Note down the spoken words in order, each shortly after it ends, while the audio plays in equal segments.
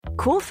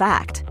Cool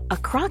fact, a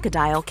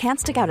crocodile can't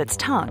stick out its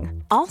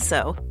tongue.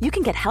 Also, you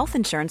can get health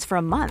insurance for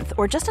a month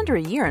or just under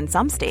a year in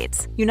some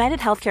states. United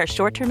Healthcare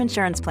short-term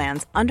insurance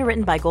plans,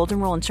 underwritten by Golden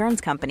Rule Insurance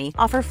Company,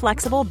 offer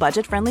flexible,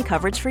 budget-friendly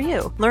coverage for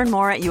you. Learn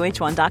more at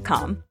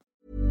uh1.com.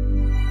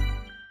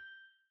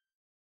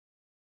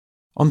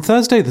 On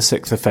Thursday, the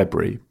 6th of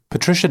February,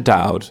 Patricia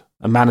Dowd,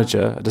 a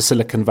manager at a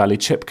Silicon Valley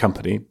chip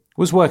company,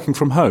 was working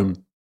from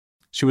home.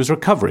 She was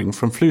recovering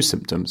from flu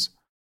symptoms,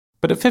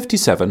 but at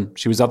 57,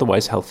 she was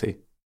otherwise healthy.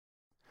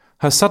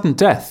 Her sudden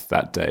death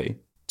that day,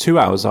 2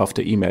 hours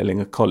after emailing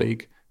a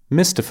colleague,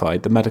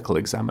 mystified the medical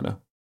examiner.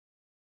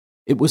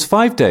 It was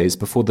 5 days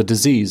before the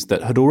disease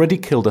that had already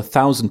killed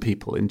 1,000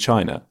 people in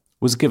China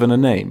was given a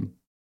name,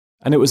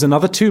 and it was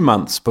another 2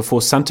 months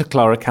before Santa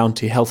Clara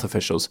County health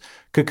officials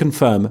could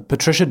confirm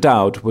Patricia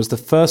Dowd was the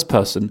first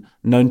person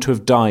known to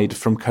have died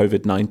from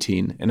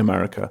COVID-19 in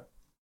America.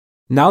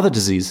 Now the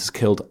disease has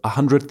killed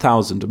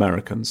 100,000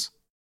 Americans.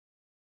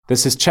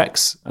 This is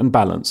Checks and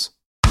Balance.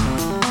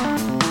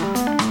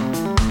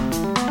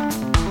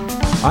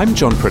 I'm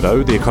John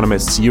Prideaux, The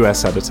Economist's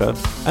US editor,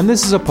 and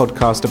this is a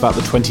podcast about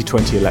the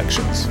 2020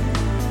 elections.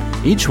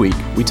 Each week,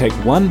 we take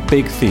one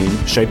big theme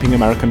shaping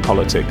American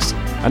politics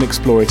and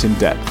explore it in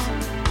depth.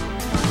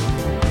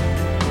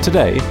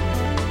 Today,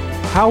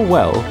 how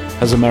well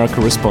has America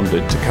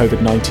responded to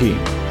COVID-19?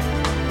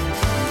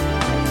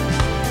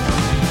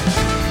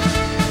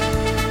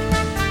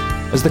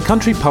 As the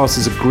country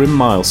passes a grim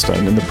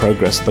milestone in the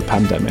progress of the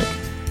pandemic,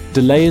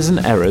 delays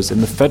and errors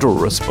in the federal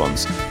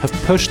response have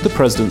pushed the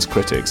president's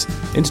critics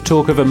into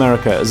talk of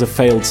America as a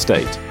failed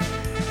state.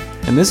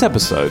 In this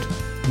episode,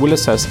 we'll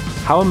assess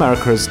how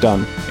America has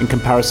done in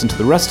comparison to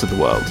the rest of the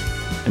world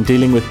in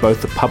dealing with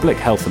both the public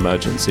health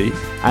emergency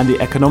and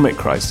the economic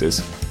crisis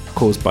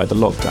caused by the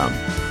lockdown.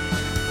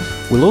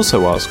 We'll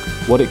also ask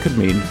what it could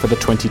mean for the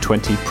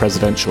 2020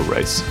 presidential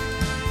race.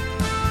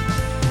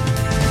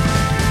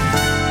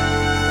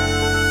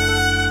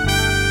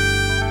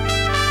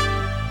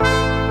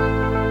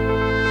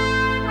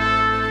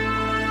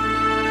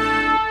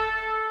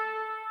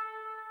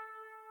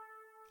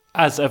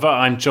 As ever,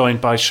 I'm joined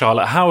by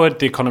Charlotte Howard,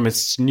 The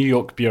Economist's New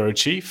York bureau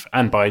chief,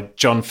 and by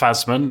John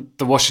Fasman,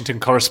 the Washington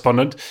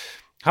correspondent.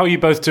 How are you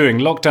both doing?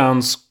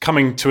 Lockdown's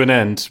coming to an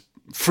end.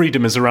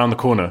 Freedom is around the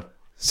corner.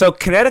 So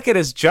Connecticut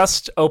is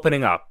just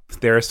opening up.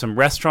 There are some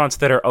restaurants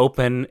that are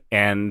open,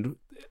 and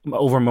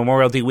over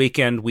Memorial Day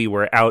weekend, we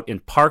were out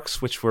in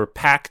parks, which were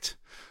packed.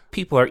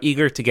 People are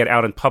eager to get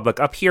out in public.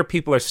 Up here,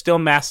 people are still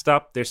masked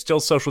up. There's still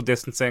social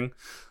distancing,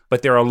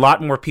 but there are a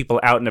lot more people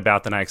out and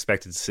about than I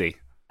expected to see.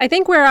 I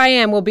think where I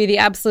am will be the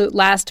absolute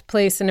last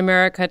place in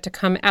America to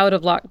come out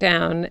of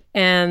lockdown,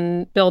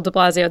 and Bill de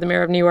Blasio, the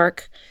mayor of New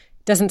York,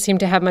 doesn't seem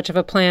to have much of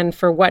a plan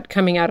for what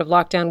coming out of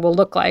lockdown will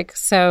look like.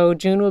 So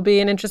June will be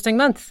an interesting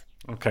month.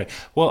 Okay.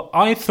 Well,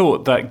 I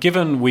thought that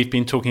given we've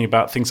been talking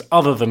about things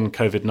other than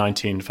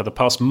COVID-19 for the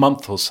past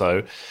month or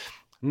so,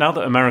 now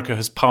that America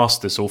has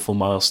passed this awful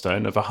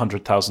milestone of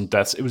 100,000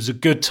 deaths, it was a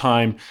good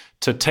time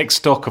to take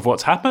stock of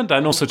what's happened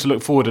and also to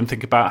look forward and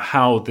think about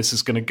how this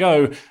is going to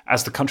go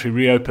as the country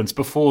reopens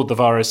before the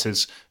virus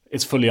is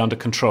fully under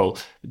control.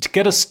 To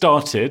get us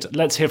started,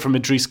 let's hear from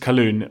Idris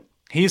Khaloun.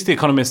 He's The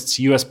Economist's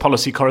US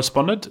policy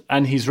correspondent,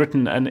 and he's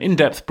written an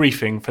in-depth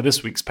briefing for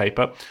this week's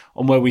paper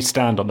on where we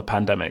stand on the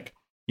pandemic.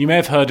 You may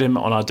have heard him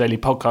on our daily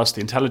podcast,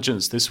 The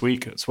Intelligence, this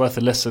week. It's worth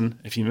a listen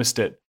if you missed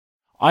it.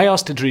 I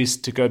asked Idris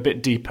to go a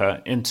bit deeper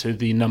into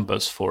the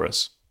numbers for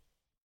us.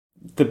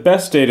 The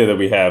best data that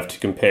we have to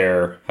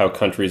compare how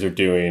countries are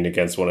doing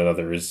against one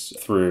another is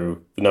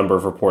through the number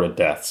of reported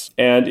deaths.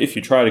 And if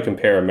you try to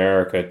compare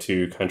America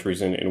to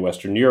countries in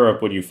Western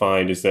Europe, what you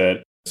find is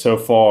that so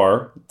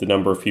far, the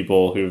number of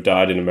people who have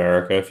died in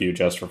America, if you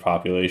adjust for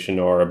population,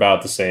 are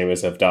about the same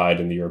as have died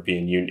in the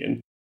European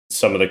Union.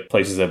 Some of the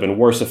places that have been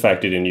worse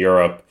affected in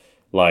Europe,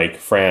 like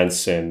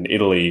France and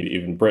Italy,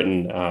 even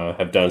Britain,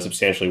 have done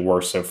substantially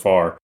worse so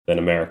far than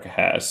America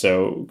has.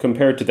 So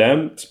compared to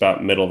them, it's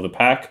about middle of the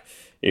pack.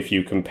 If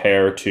you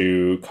compare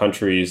to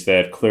countries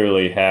that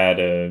clearly had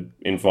an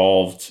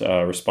involved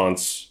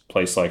response, a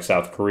place like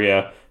South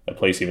Korea, a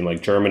place even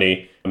like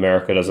Germany,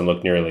 America doesn't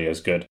look nearly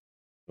as good.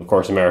 Of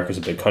course, America is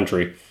a big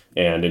country,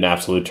 and in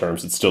absolute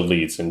terms, it still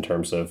leads in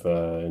terms of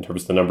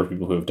the number of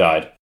people who have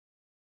died.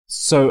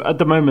 So at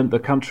the moment, the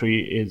country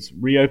is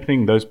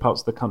reopening. Those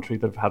parts of the country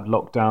that have had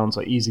lockdowns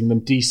are easing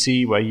them.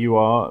 DC, where you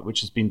are,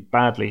 which has been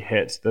badly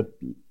hit, the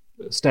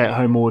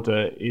stay-at-home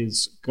order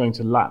is going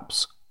to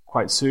lapse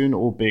quite soon,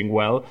 all being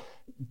well.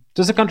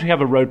 Does the country have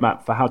a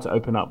roadmap for how to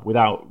open up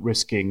without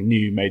risking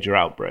new major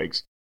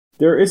outbreaks?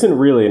 There isn't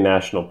really a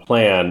national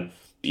plan,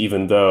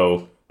 even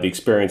though the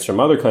experience from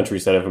other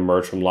countries that have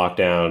emerged from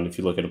lockdown, if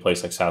you look at a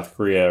place like South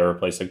Korea or a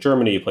place like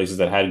Germany, places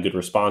that had good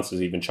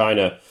responses, even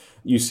China,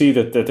 you see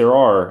that there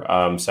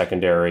are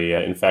secondary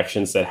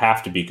infections that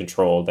have to be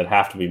controlled, that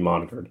have to be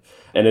monitored.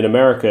 And in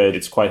America,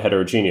 it's quite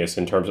heterogeneous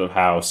in terms of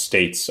how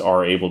states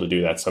are able to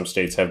do that. Some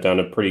states have done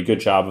a pretty good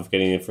job of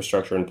getting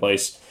infrastructure in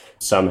place.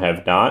 Some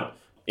have not.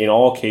 In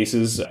all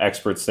cases,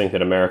 experts think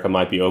that America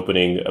might be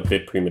opening a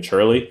bit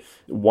prematurely.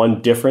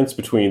 One difference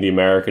between the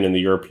American and the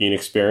European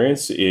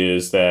experience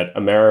is that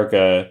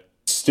America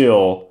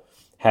still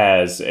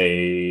has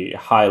a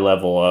high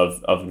level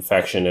of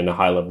infection and a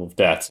high level of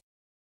deaths.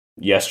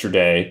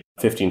 Yesterday,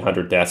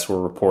 1,500 deaths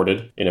were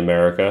reported in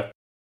America.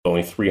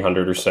 Only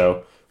 300 or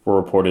so were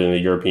reported in the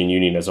European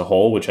Union as a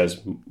whole, which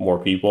has more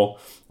people.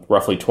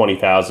 Roughly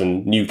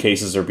 20,000 new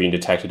cases are being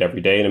detected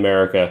every day in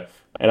America.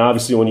 And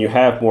obviously, when you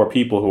have more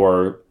people who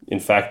are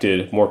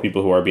infected, more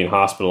people who are being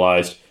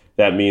hospitalized,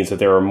 that means that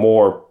there are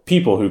more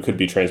people who could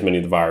be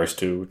transmitting the virus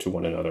to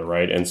one another,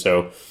 right? And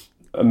so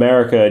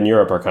America and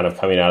Europe are kind of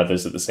coming out of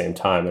this at the same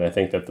time. And I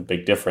think that the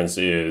big difference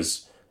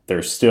is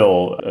there's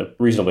still a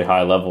reasonably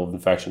high level of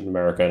infection in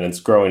America, and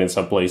it's growing in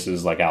some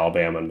places like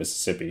Alabama and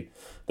Mississippi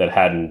that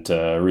hadn't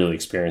really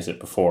experienced it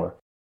before.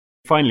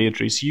 Finally,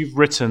 Idris, you've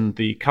written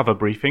the cover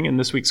briefing in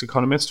this week's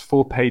Economist,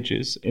 4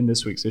 pages in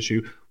this week's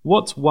issue.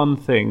 What's one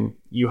thing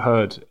you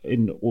heard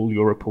in all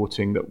your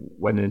reporting that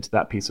went into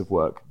that piece of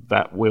work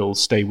that will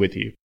stay with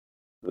you?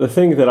 The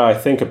thing that I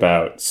think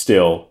about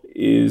still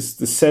is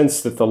the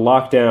sense that the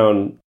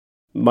lockdown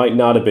might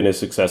not have been as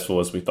successful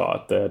as we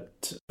thought,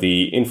 that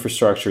the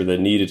infrastructure that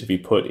needed to be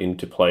put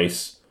into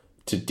place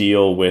to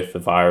deal with the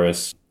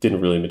virus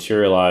didn't really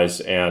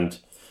materialize, and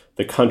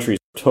the countries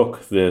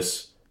took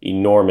this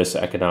enormous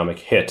economic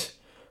hit,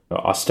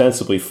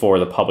 ostensibly for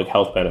the public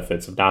health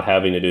benefits of not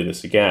having to do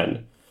this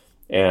again.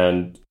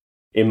 And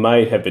it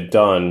might have been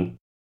done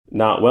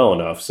not well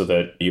enough so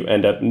that you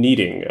end up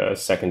needing a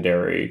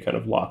secondary kind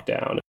of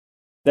lockdown.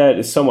 That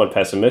is somewhat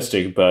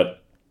pessimistic,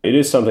 but it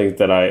is something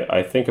that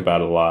I think about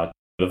a lot.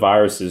 The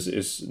virus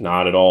is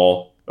not at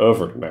all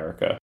over in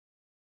America.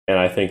 And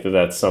I think that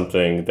that's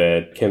something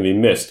that can be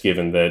missed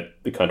given that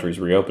the country's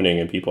reopening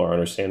and people are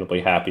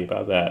understandably happy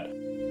about that.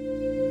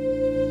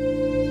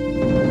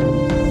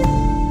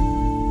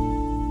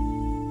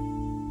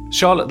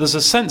 Charlotte, there's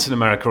a sense in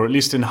America, or at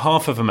least in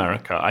half of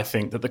America, I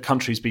think, that the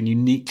country's been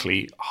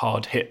uniquely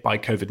hard hit by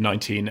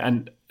COVID-19.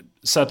 And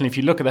certainly if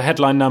you look at the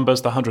headline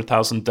numbers, the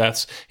 100,000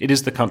 deaths, it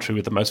is the country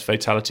with the most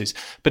fatalities.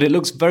 But it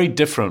looks very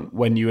different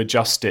when you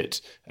adjust it,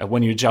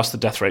 when you adjust the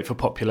death rate for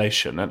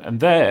population. And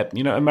there,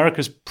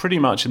 America's pretty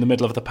much in the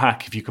middle of the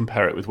pack if you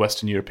compare it with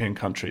Western European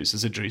countries,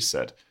 as Idris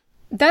said.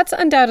 That's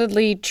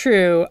undoubtedly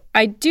true.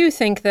 I do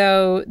think,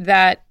 though,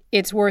 that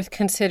it's worth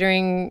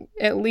considering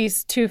at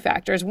least 2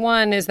 factors.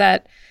 One is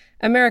that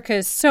America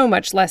is so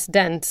much less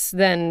dense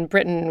than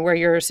Britain, where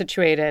you're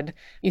situated.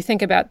 You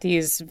think about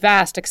these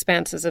vast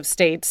expanses of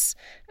states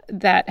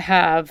that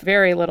have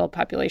very little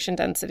population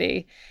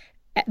density.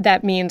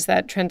 That means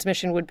that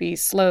transmission would be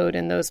slowed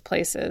in those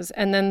places.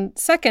 And then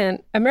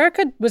second,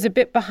 America was a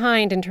bit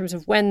behind in terms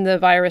of when the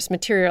virus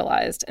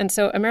materialized. And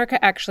so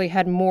America actually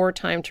had more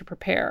time to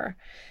prepare.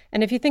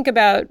 And if you think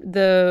about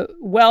the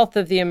wealth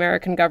of the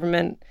American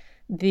government,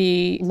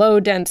 the low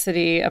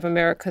density of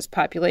America's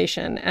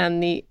population,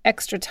 and the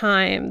extra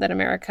time that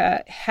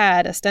America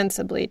had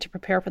ostensibly to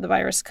prepare for the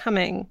virus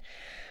coming,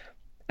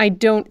 I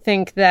don't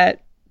think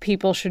that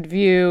people should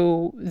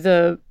view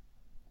the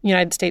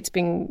United States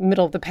being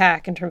middle of the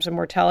pack in terms of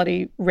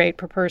mortality rate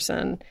per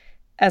person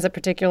as a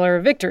particular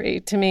victory.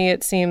 To me,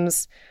 it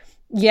seems,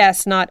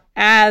 yes, not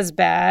as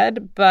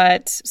bad,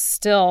 but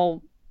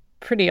still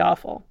pretty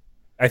awful.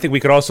 I think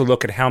we could also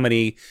look at how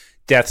many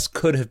deaths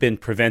could have been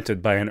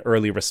prevented by an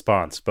early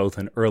response, both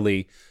an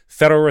early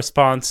federal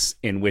response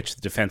in which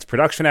the Defense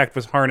Production Act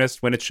was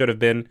harnessed when it should have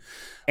been,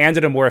 and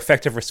at a more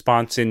effective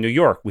response in New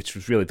York, which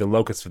was really the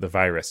locus of the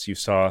virus. You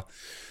saw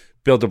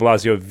Bill de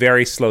Blasio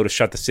very slow to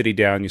shut the city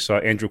down. You saw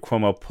Andrew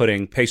Cuomo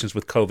putting patients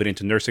with COVID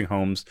into nursing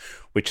homes,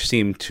 which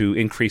seemed to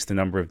increase the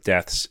number of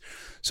deaths.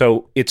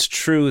 So it's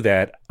true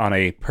that on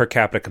a per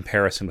capita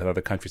comparison with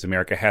other countries,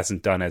 America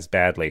hasn't done as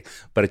badly,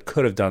 but it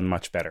could have done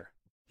much better.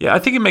 Yeah, I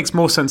think it makes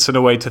more sense in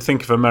a way to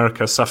think of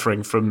America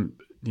suffering from,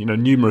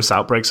 numerous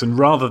outbreaks, and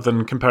rather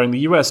than comparing the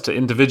US to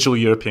individual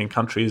European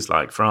countries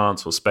like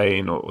France or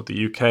Spain or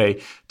the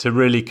UK, to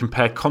really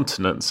compare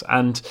continents.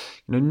 And,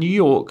 New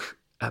York,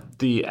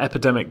 the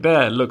epidemic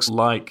there looks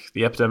like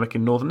the epidemic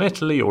in northern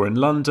Italy or in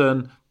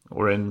London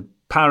or in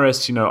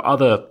Paris,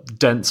 other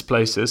dense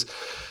places.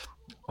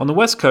 On the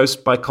West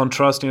Coast, by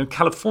contrast,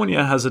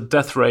 California has a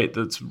death rate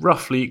that's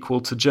roughly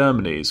equal to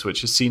Germany's,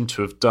 which is seen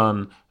to have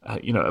done,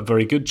 a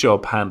very good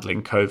job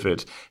handling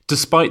COVID,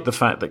 despite the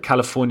fact that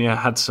California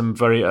had some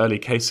very early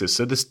cases.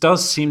 So this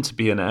does seem to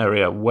be an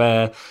area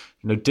where,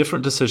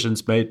 different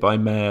decisions made by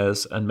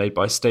mayors and made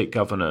by state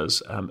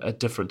governors at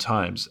different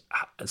times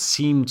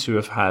seem to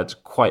have had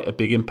quite a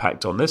big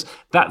impact on this.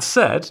 That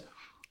said,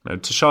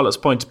 to Charlotte's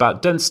point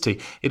about density,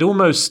 it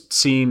almost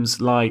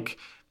seems like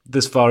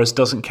this virus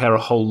doesn't care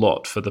a whole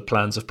lot for the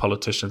plans of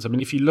politicians. I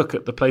mean, if you look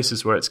at the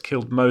places where it's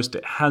killed most,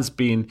 it has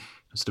been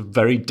sort of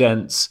very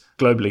dense,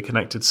 globally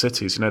connected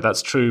cities.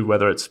 That's true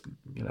whether it's,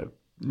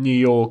 New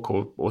York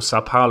or Sao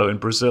Paulo in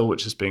Brazil,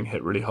 which is being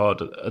hit really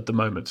hard at the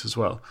moment as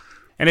well.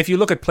 And if you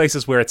look at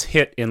places where it's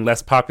hit in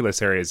less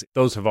populous areas,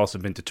 those have also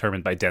been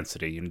determined by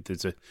density.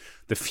 There's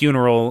the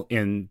funeral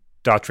in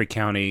Daughtry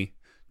County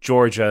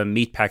Georgia,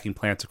 meatpacking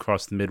plants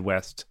across the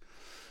Midwest.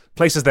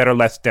 Places that are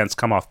less dense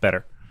come off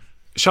better.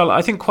 Charlotte,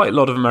 I think quite a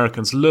lot of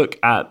Americans look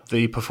at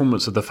the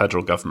performance of the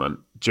federal government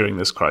during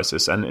this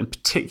crisis, and in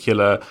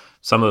particular,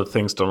 some of the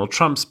things Donald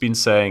Trump's been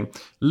saying,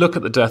 look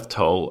at the death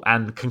toll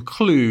and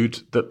conclude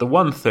that the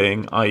one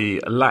thing, i.e.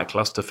 a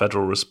lackluster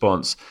federal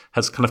response,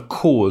 has kind of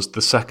caused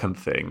the second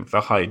thing,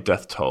 the high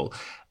death toll.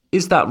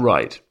 Is that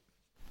right?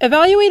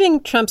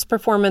 Evaluating Trump's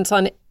performance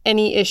on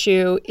any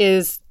issue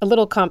is a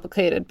little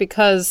complicated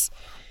because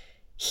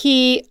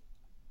he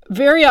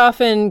very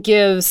often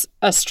gives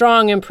a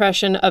strong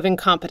impression of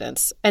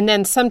incompetence. And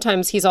then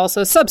sometimes he's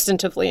also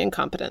substantively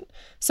incompetent.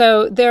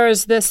 So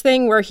there's this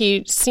thing where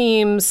he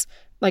seems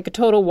like a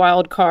total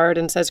wild card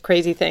and says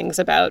crazy things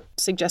about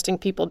suggesting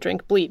people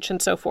drink bleach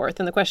and so forth.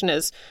 And the question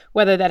is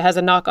whether that has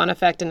a knock-on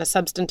effect in a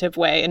substantive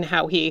way in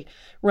how he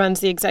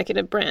runs the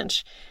executive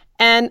branch.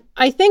 And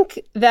I think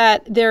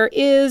that there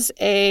is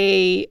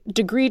a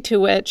degree to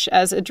which,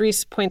 as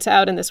Idris points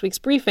out in this week's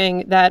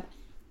briefing, that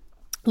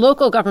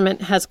local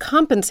government has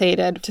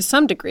compensated to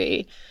some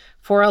degree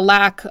for a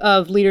lack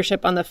of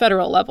leadership on the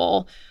federal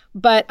level.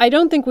 But I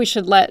don't think we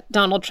should let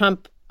Donald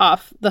Trump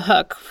off the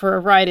hook for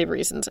a variety of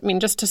reasons. I mean,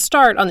 just to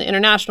start, on the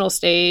international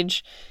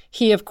stage,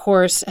 he, of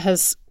course,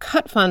 has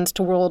cut funds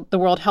to the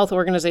World Health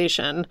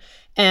Organization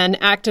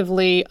and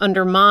actively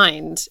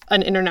undermined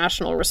an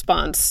international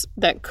response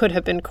that could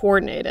have been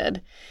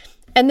coordinated.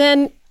 And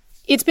then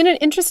it's been an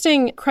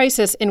interesting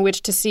crisis in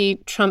which to see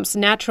Trump's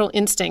natural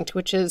instinct,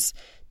 which is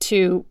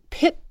to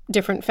pit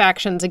different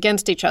factions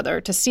against each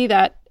other, to see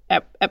that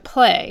at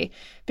play,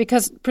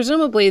 because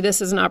presumably this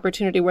is an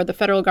opportunity where the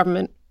federal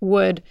government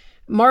would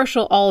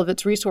marshal all of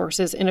its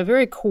resources in a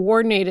very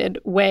coordinated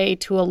way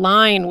to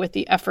align with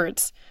the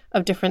efforts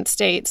of different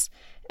states.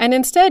 And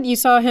instead, you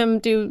saw him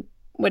do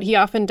what he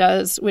often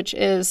does, which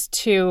is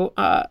to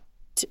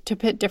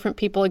pit different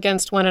people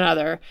against one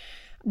another.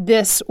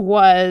 This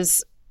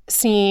was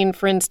seen,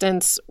 for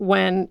instance,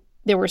 when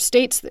there were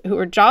states who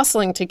were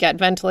jostling to get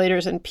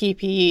ventilators and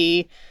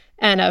PPE,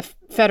 and a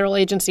federal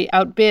agency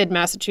outbid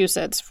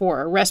Massachusetts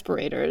for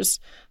respirators.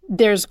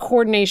 There's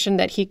coordination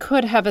that he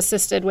could have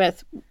assisted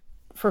with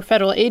for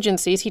federal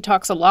agencies. He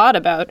talks a lot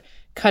about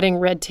cutting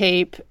red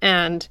tape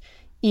and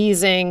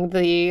easing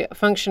the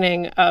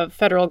functioning of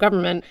federal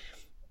government.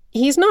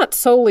 He's not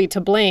solely to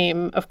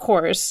blame, of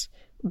course,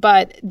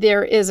 but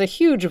there is a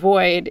huge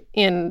void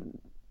in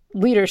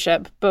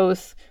leadership,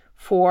 both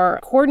for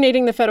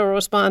coordinating the federal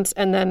response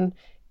and then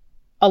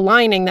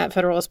aligning that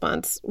federal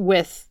response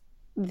with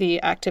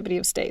the activity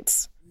of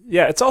states.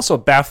 Yeah, it's also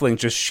baffling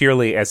just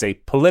sheerly as a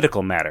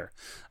political matter.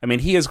 I mean,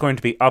 he is going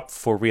to be up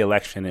for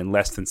re-election in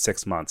less than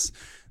 6 months.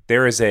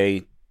 There is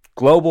a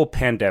global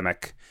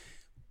pandemic.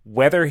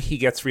 Whether he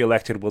gets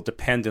reelected will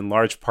depend in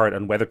large part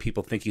on whether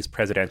people think he's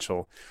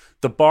presidential.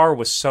 The bar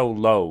was so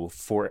low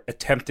for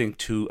attempting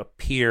to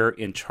appear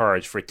in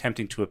charge, for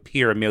attempting to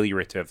appear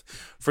ameliorative,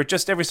 for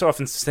just every so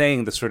often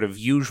saying the sort of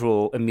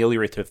usual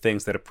ameliorative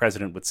things that a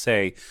president would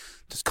say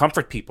to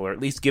comfort people, or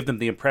at least give them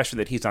the impression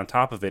that he's on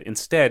top of it.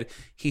 Instead,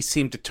 he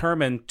seemed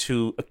determined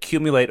to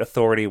accumulate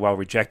authority while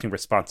rejecting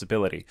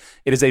responsibility.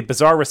 It is a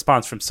bizarre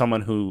response from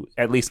someone who,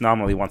 at least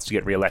nominally, wants to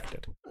get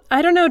reelected.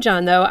 I don't know,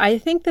 John, though. I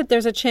think that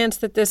there's a chance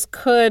that this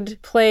could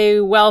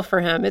play well for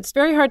him. It's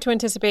very hard to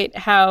anticipate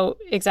how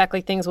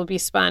exactly things will be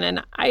spun.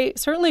 And I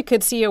certainly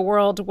could see a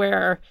world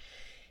where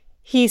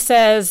he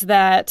says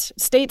that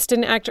states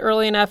didn't act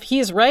early enough.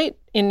 He's right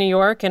in New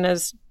York. And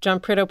as John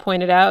Prideaux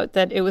pointed out,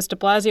 that it was de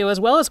Blasio as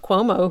well as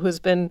Cuomo who's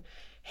been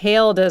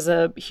hailed as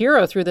a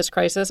hero through this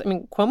crisis. I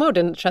mean, Cuomo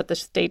didn't shut the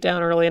state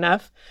down early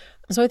enough.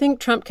 So I think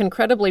Trump can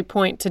credibly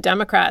point to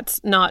Democrats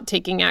not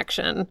taking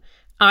action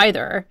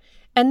either.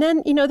 And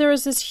then, you know, there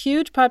is this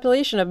huge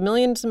population of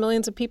millions and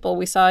millions of people.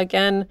 We saw,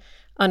 again,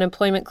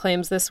 unemployment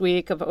claims this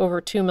week of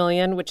over 2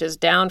 million, which is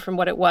down from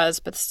what it was,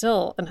 but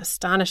still an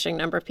astonishing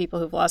number of people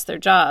who've lost their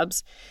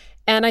jobs.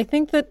 And I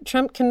think that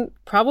Trump can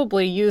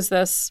probably use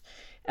this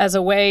as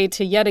a way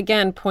to yet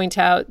again point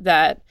out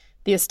that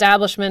the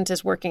establishment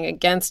is working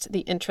against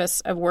the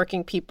interests of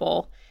working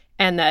people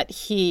and that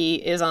he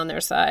is on their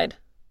side.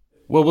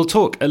 Well, we'll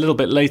talk a little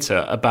bit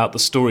later about the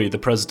story the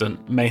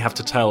president may have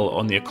to tell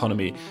on the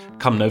economy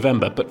come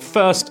November. But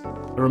first,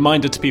 a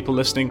reminder to people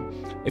listening,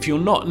 if you're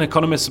not an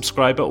Economist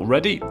subscriber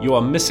already, you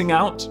are missing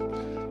out.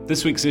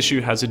 This week's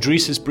issue has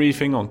Idris's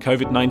briefing on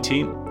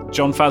COVID-19,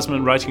 John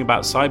Fasman writing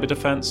about cyber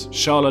defense,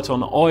 Charlotte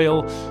on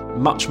oil,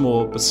 much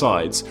more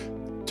besides.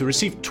 To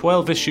receive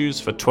 12 issues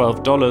for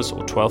 $12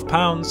 or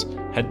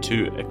 £12, head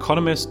to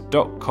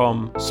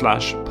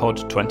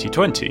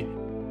economist.com/pod2020.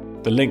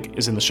 The link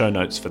is in the show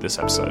notes for this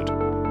episode.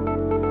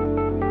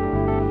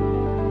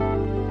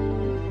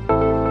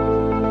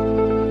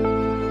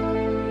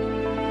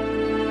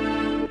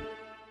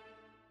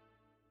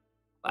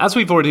 As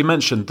we've already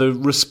mentioned, the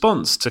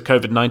response to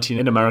COVID-19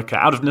 in America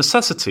out of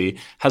necessity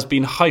has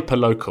been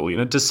hyper-local. You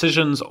know,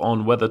 decisions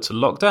on whether to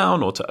lock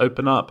down or to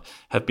open up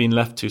have been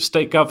left to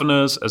state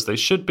governors, as they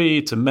should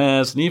be, to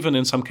mayors, and even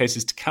in some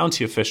cases to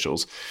county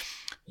officials.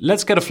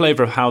 Let's get a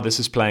flavour of how this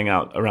is playing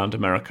out around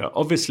America.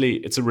 Obviously,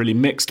 it's a really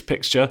mixed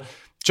picture.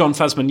 John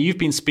Fasman, you've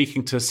been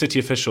speaking to city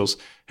officials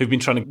who've been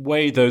trying to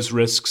weigh those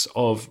risks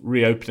of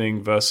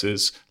reopening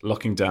versus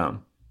locking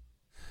down.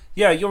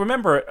 Yeah, you'll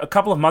remember a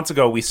couple of months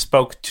ago we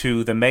spoke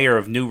to the mayor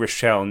of New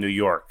Rochelle, New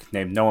York,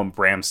 named Noam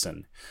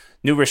Bramson.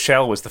 New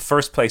Rochelle was the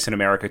first place in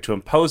America to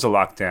impose a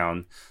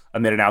lockdown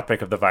amid an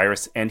outbreak of the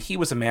virus, and he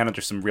was a man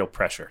under some real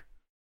pressure.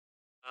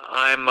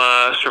 I'm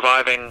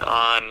surviving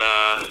on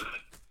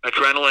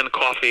adrenaline,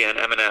 coffee, and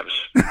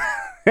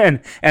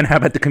M&Ms. And how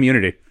about the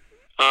community?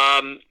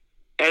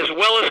 As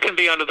well as can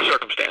be under the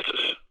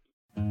circumstances.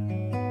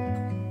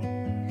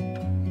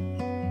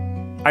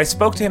 I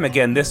spoke to him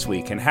again this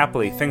week, and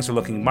happily, things are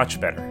looking much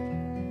better.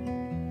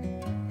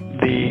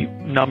 The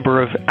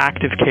number of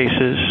active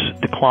cases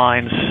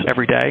declines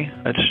every day.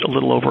 It's a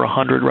little over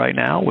 100 right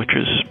now, which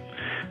is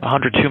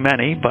 100 too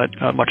many, but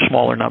a much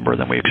smaller number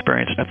than we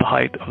experienced at the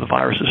height of the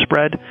virus's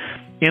spread.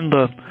 In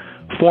the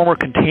former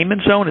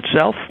containment zone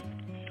itself,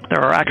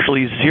 there are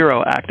actually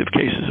 0 active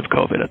cases of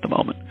COVID at the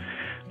moment,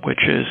 which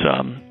is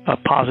a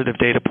positive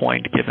data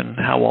point given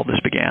how all this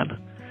began.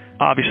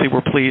 Obviously,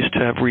 we're pleased to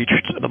have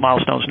reached the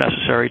milestones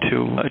necessary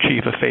to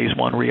achieve a Phase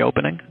 1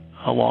 reopening,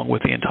 along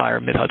with the entire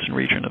Mid-Hudson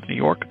region of New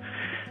York.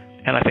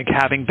 And I think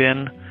having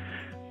been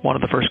one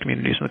of the first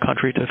communities in the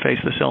country to face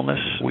this illness,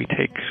 we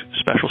take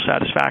special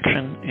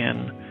satisfaction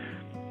in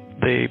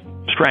the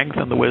strength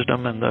and the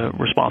wisdom and the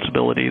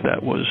responsibility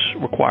that was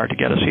required to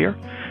get us here.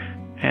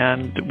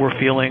 And we're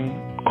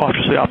feeling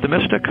cautiously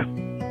optimistic.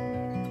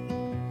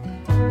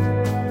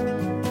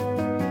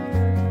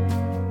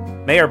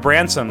 Mayor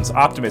Branson's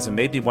optimism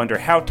made me wonder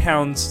how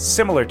towns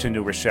similar to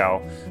New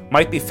Rochelle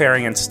might be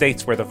faring in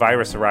states where the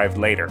virus arrived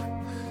later.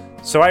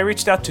 So I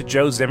reached out to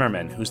Joe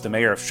Zimmerman, who's the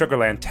mayor of Sugar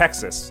Land,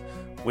 Texas,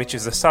 which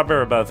is a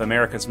suburb of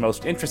America's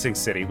most interesting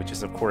city, which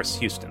is, of course,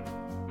 Houston.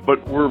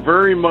 But we're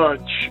very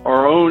much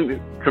our own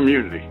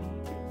community.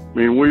 I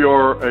mean, we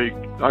are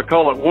I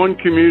call it one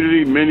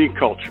community, many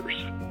cultures.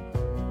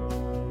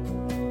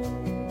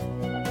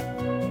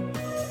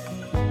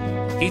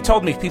 He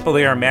told me people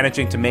there are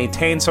managing to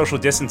maintain social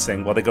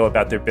distancing while they go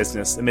about their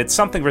business amid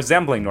something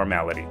resembling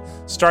normality,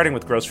 starting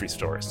with grocery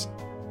stores.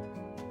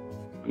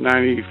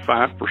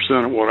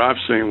 95% of what I've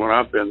seen when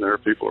I've been there,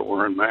 people are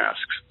wearing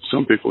masks.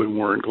 Some people even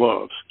wearing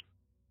gloves.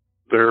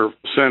 They're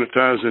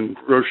sanitizing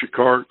grocery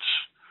carts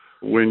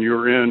when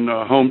you're in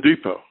Home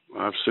Depot.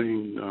 I've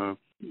seen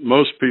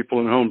most people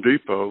in Home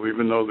Depot,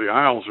 even though the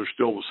aisles are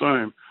still the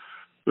same,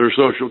 they're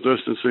social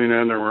distancing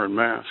and they're wearing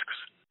masks.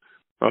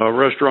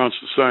 Restaurants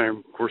the same.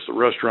 Of course, the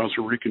restaurants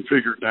are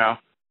reconfigured now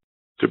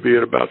to be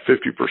at about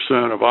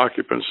 50% of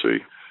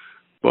occupancy.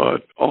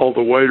 But all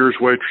the waiters,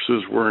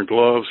 waitresses wearing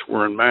gloves,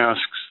 wearing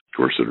masks. Of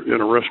course, in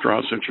a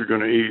restaurant, since you're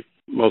going to eat,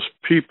 most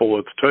people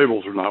at the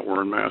tables are not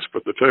wearing masks,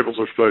 but the tables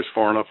are spaced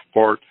far enough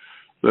apart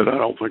that I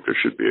don't think there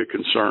should be a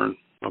concern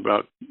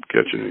about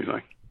catching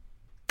anything.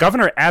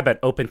 Governor Abbott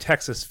opened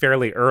Texas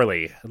fairly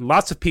early.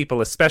 Lots of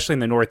people, especially in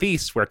the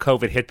Northeast, where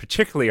COVID hit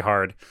particularly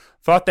hard,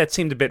 thought that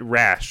seemed a bit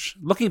rash.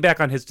 Looking back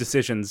on his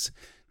decisions,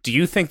 do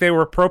you think they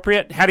were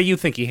appropriate? How do you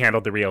think he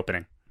handled the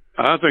reopening?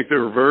 I think they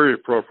were very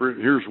appropriate.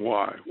 Here's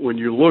why. When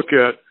you look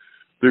at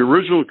the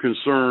original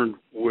concern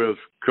with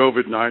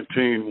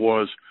COVID-19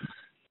 was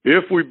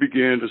if we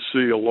began to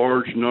see a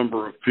large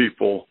number of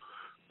people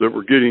that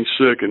were getting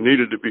sick and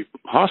needed to be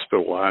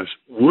hospitalized,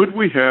 would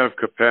we have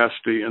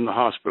capacity in the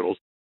hospitals?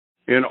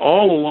 And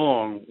all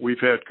along,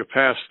 we've had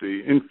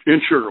capacity.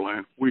 In Sugar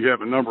Land, we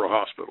have a number of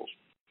hospitals.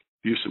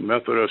 Houston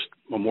Methodist,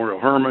 Memorial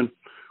Hermann,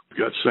 we've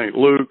got St.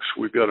 Luke's,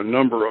 we've got a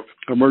number of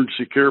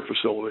emergency care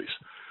facilities.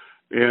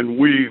 And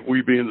we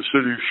being the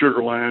city of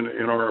Sugar Land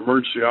in our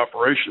emergency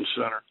operations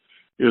center,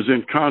 is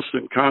in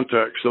constant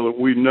contact so that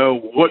we know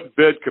what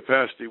bed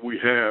capacity we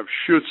have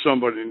should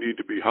somebody need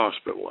to be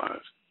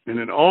hospitalized. And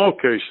in all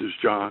cases,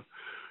 John,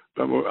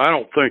 I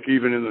don't think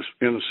even in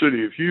the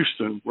city of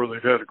Houston, where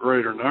they've had a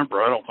greater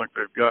number, I don't think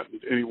they've gotten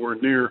anywhere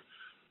near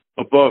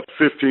above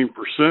 15%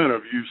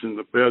 of using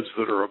the beds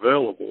that are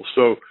available.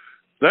 So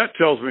that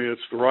tells me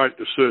it's the right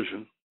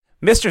decision.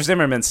 Mr.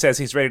 Zimmerman says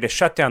he's ready to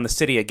shut down the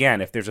city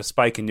again if there's a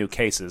spike in new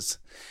cases.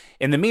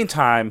 In the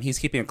meantime, he's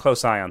keeping a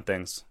close eye on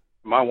things.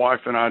 My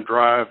wife and I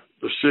drive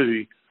the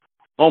city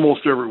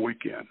almost every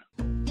weekend.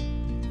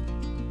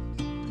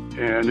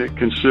 And it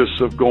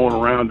consists of going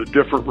around to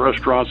different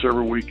restaurants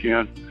every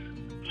weekend.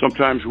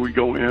 Sometimes we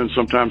go in,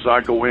 sometimes I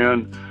go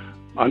in.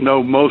 I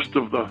know most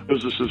of the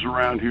businesses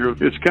around here.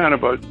 It's kind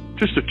of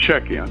just a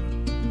check-in.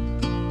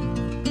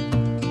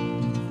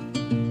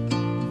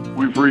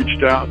 We've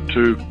reached out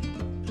to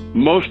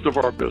most of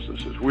our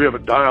businesses. We have a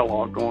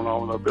dialogue going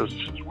on with our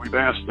businesses. We've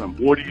asked them,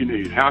 what do you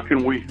need? How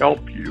can we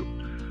help you,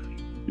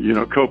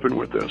 coping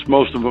with this?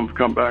 Most of them have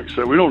come back and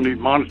said, we don't need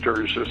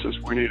monetary assistance.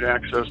 We need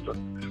access to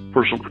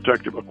personal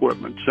protective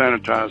equipment,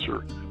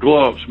 sanitizer,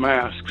 gloves,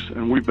 masks,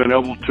 and we've been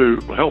able to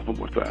help them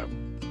with that.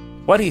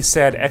 What he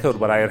said echoed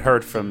what I had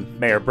heard from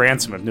Mayor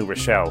Branson of New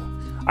Rochelle.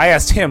 I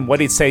asked him what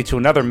he'd say to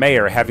another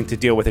mayor having to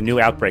deal with a new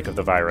outbreak of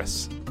the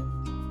virus.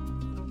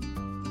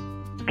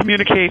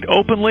 Communicate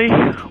openly,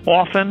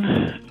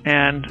 often,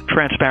 and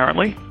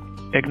transparently.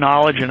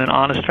 Acknowledge in an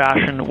honest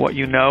fashion what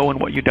you know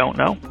and what you don't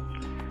know.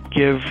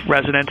 Give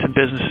residents and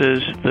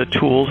businesses the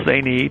tools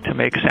they need to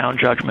make sound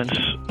judgments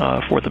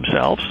for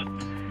themselves,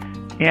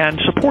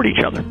 and support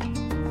each other.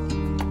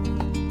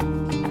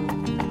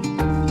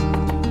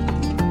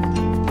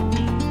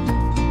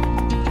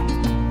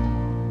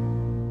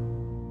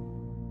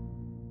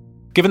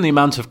 Given the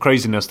amount of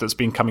craziness that's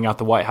been coming out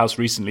the White House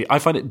recently, I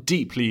find it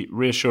deeply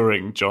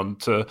reassuring, John,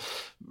 to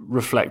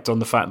reflect on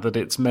the fact that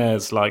it's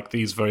mayors like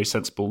these very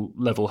sensible,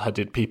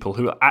 level-headed people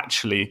who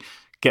actually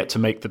get to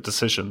make the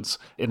decisions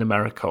in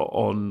America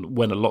on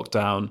when a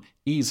lockdown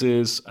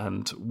eases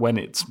and when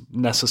it's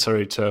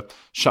necessary to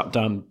shut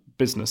down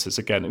businesses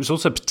again. It was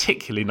also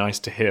particularly nice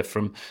to hear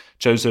from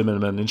Joe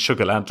Zimmerman in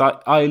Sugar Land.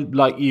 I,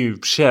 like you,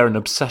 share an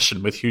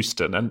obsession with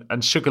Houston,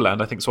 and Sugar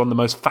Land, I think, is one of the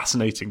most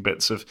fascinating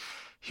bits of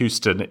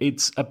Houston.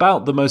 It's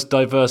about the most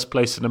diverse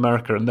place in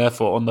America and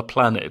therefore on the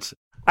planet.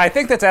 I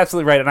think that's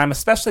absolutely right, and I'm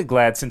especially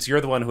glad, since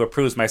you're the one who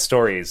approves my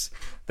stories,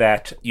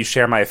 that you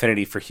share my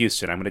affinity for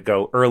Houston. I'm going to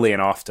go early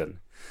and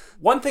often.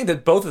 One thing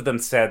that both of them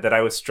said that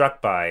I was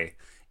struck by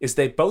is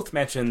they both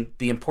mentioned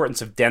the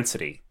importance of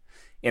density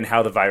in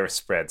how the virus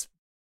spreads.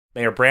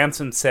 Mayor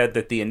Branson said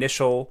that the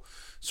initial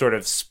sort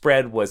of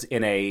spread was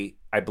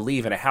I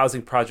believe in a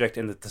housing project,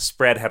 and that the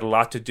spread had a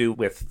lot to do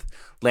with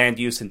land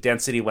use and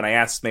density. When I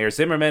asked Mayor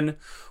Zimmerman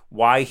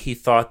why he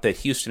thought that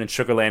Houston and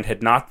Sugar Land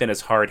had not been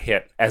as hard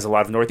hit as a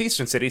lot of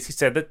northeastern cities, he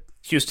said that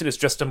Houston is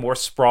just a more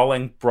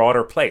sprawling,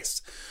 broader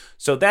place.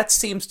 So that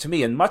seems to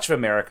me, in much of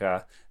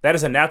America, that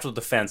is a natural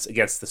defense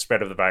against the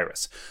spread of the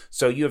virus.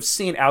 So you have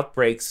seen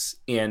outbreaks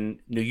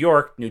in New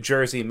York, New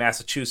Jersey,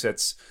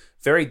 Massachusetts,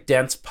 very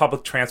dense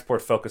public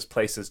transport-focused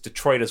places,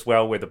 Detroit as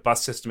well, where the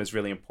bus system is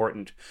really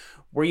important.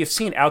 Where you've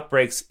seen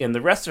outbreaks in the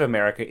rest of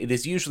America, it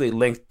is usually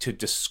linked to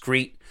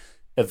discrete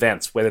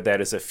events, whether that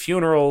is a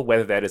funeral,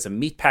 whether that is a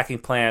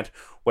meatpacking plant,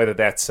 whether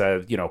that's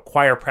a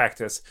choir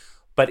practice.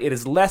 But it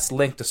is less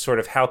linked to sort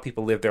of how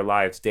people live their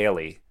lives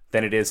daily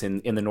than it is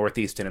in the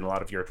Northeast and in a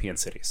lot of European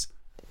cities.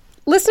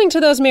 Listening to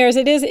those mayors,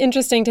 it is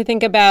interesting to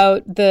think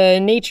about the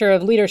nature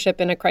of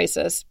leadership in a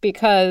crisis,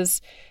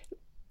 because,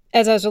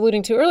 as I was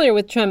alluding to earlier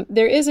with Trump,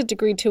 there is a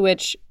degree to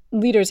which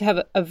leaders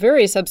have a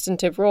very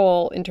substantive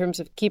role in terms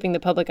of keeping the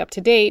public up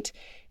to date,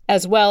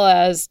 as well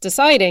as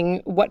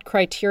deciding what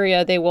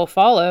criteria they will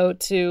follow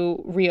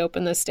to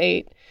reopen the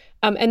state.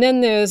 And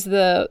then there's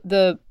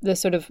the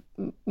sort of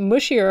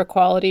mushier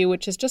quality,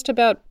 which is just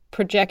about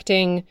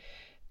projecting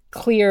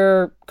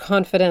clear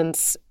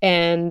confidence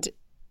and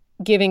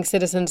giving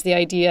citizens the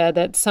idea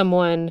that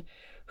someone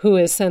who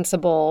is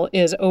sensible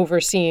is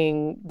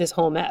overseeing this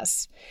whole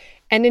mess.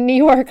 And in New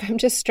York, I'm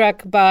just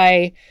struck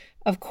by,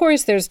 of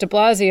course, there's de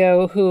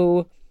Blasio,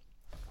 who,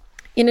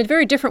 in a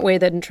very different way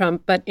than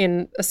Trump, but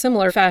in a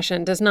similar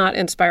fashion, does not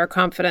inspire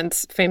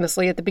confidence.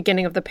 Famously, at the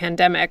beginning of the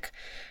pandemic,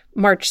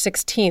 March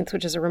 16th,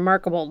 which is a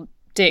remarkable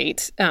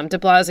date, de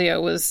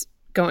Blasio was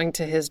going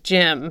to his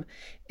gym,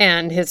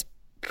 and his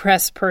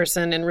press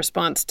person, in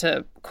response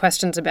to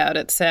questions about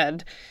it,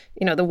 said,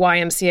 the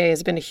YMCA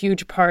has been a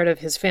huge part of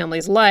his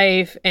family's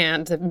life,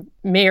 and the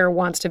mayor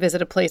wants to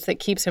visit a place that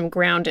keeps him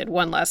grounded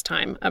one last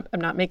time. I'm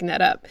not making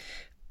that up.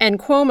 And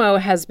Cuomo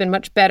has been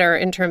much better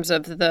in terms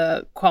of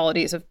the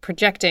qualities of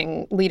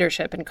projecting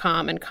leadership and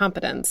calm and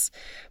competence.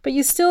 But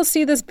you still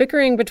see this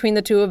bickering between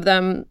the two of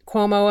them.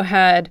 Cuomo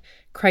had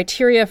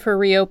criteria for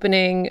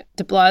reopening.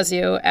 De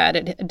Blasio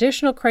added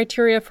additional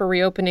criteria for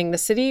reopening the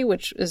city,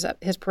 which is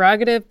his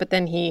prerogative, but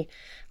then he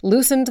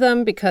loosened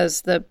them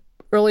because the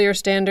earlier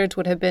standards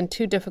would have been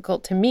too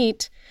difficult to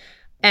meet.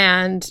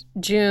 And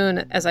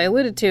June, as I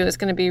alluded to, is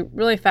going to be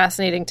really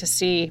fascinating to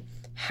see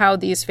how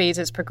these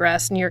phases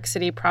progress. New York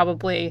City,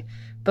 probably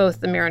both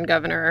the mayor and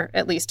governor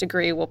at least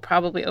agree, will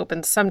probably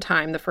open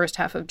sometime the first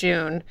half of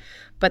June.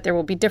 But there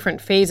will be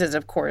different phases,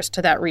 of course,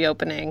 to that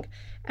reopening,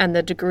 and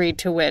the degree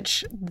to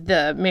which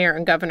the mayor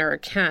and governor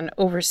can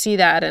oversee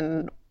that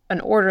in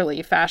an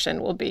orderly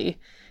fashion will be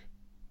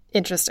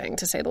interesting,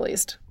 to say the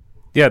least.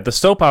 Yeah, the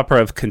soap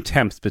opera of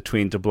contempt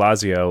between de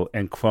Blasio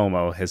and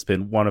Cuomo has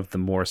been one of the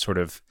more sort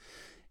of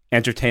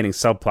entertaining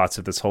subplots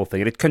of this whole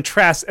thing. And it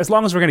contrasts, as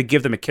long as we're going to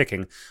give them a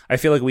kicking, I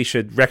feel like we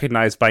should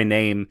recognize by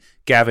name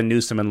Gavin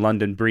Newsom and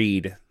London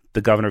Breed,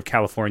 the governor of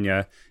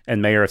California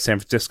and mayor of San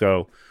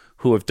Francisco,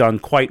 who have done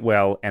quite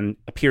well and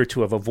appear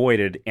to have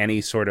avoided any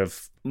sort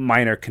of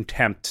minor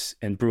contempt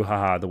and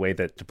brouhaha the way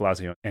that de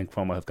Blasio and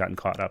Cuomo have gotten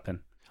caught up in.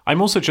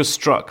 I'm also just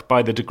struck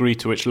by the degree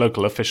to which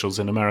local officials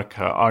in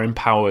America are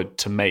empowered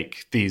to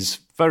make these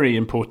very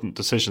important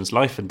decisions,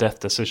 life and death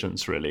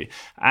decisions, really,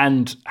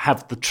 and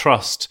have the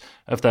trust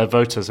of their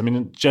voters. I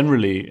mean,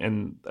 generally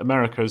in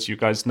America, as you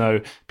guys know,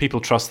 people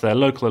trust their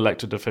local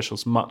elected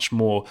officials much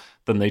more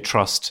than they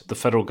trust the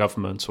federal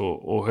government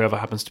or whoever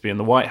happens to be in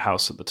the White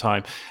House at the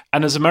time.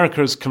 And as America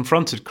has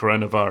confronted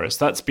coronavirus,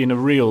 that's been a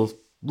real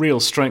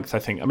strength, I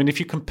think. I mean,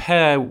 if you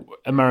compare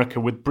America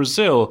with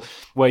Brazil,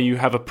 where you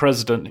have a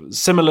president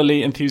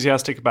similarly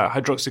enthusiastic about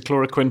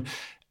hydroxychloroquine,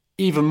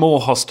 even more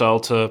hostile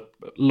to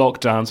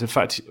lockdowns. In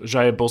fact,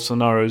 Jair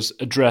Bolsonaro's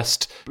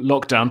addressed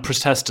lockdown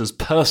protesters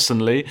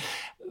personally.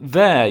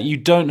 There, you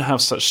don't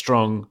have such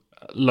strong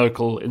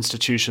local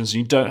institutions,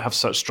 you don't have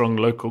such strong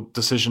local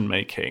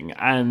decision-making.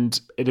 And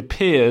it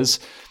appears,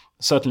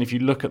 certainly if you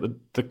look at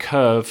the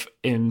curve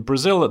in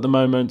Brazil at the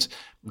moment,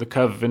 the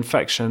curve of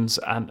infections,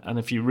 and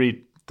if you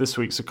read this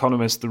week's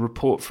Economist, the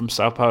report from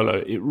Sao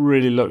Paulo, it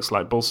really looks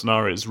like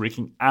Bolsonaro is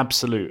wreaking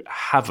absolute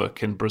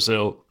havoc in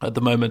Brazil at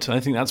the moment. And I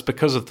think that's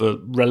because of the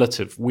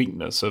relative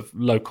weakness of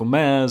local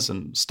mayors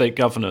and state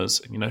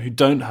governors, who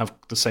don't have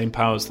the same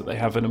powers that they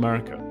have in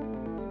America.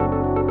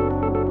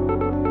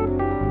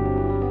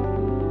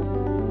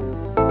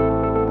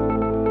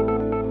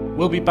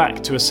 We'll be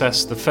back to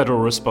assess the federal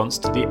response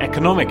to the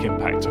economic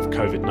impact of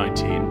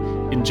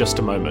COVID-19 in just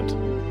a moment.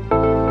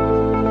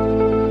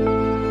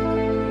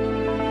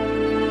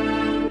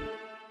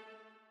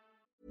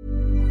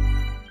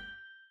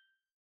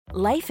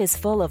 Life is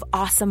full of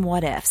awesome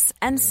what-ifs,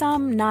 and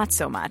some not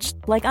so much,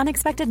 like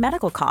unexpected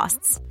medical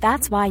costs.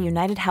 That's why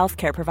United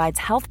Healthcare provides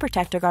Health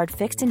Protector Guard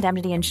fixed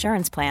indemnity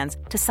insurance plans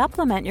to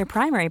supplement your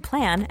primary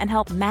plan and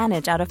help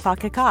manage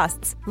out-of-pocket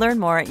costs. Learn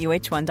more at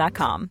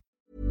uh1.com.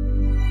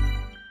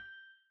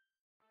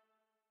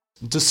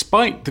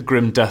 Despite the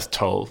grim death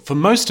toll, for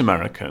most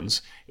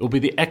Americans, it will be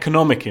the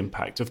economic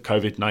impact of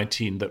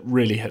COVID-19 that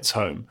really hits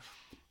home.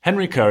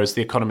 Henry Curr is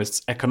The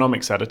Economist's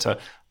economics editor.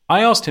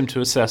 I asked him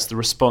to assess the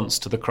response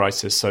to the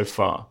crisis so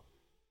far.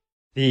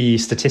 The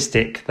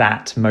statistic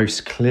that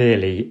most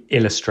clearly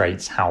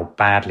illustrates how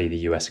badly the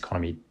US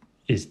economy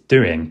is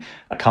doing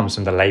comes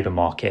from the labour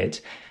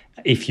market.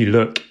 If you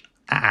look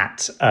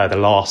at the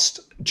last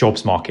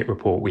jobs market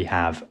report we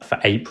have for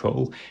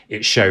April,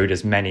 it showed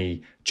as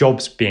many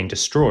jobs being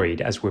destroyed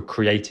as were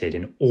created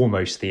in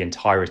almost the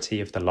entirety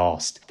of the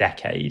last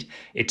decade.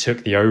 It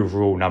took the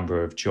overall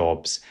number of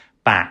jobs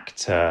back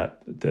to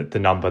the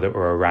number that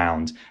were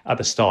around at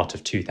the start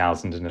of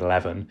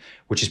 2011,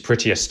 which is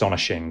pretty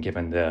astonishing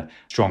given the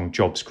strong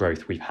jobs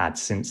growth we've had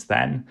since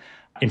then.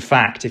 In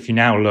fact, if you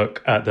now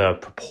look at the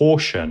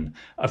proportion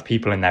of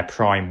people in their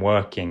prime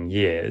working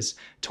years,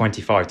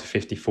 25 to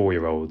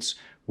 54-year-olds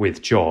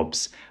with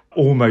jobs,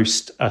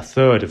 almost a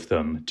third of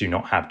them do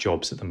not have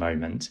jobs at the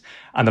moment.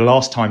 And the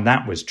last time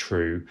that was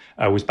true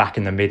was back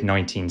in the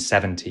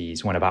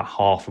mid-1970s, when about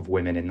half of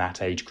women in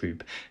that age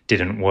group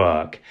didn't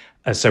work.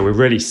 So we're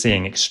really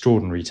seeing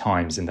extraordinary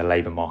times in the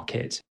labour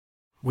market.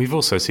 We've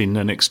also seen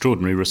an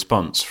extraordinary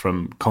response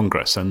from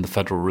Congress and the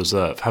Federal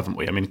Reserve, haven't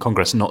we? I mean,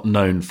 Congress, not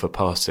known for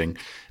passing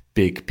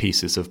big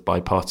pieces of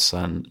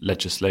bipartisan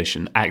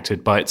legislation,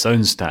 acted by its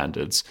own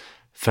standards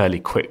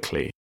fairly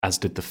quickly, as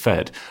did the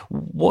Fed.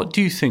 What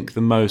do you think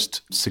the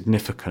most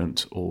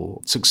significant or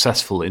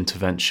successful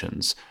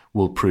interventions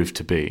will prove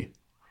to be?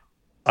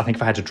 I think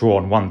if I had to draw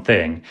on one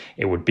thing,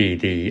 it would be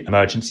the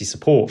emergency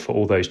support for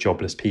all those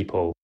jobless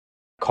people.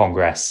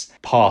 Congress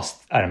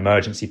passed an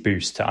emergency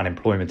boost to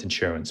unemployment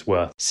insurance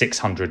worth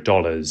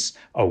 $600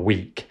 a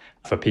week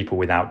for people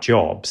without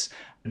jobs.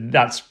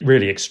 That's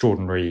really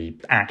extraordinary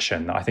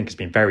action that I think has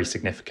been very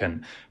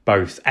significant,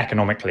 both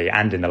economically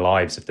and in the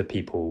lives of the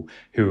people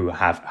who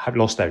have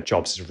lost their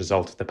jobs as a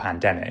result of the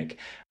pandemic.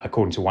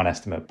 According to one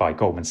estimate by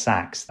Goldman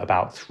Sachs,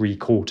 about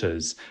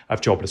 3/4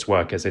 of jobless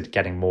workers are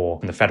getting more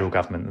from the federal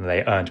government than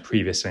they earned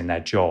previously in their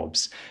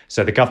jobs.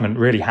 So the government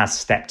really has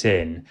stepped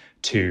in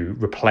to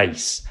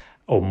replace,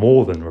 or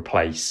more than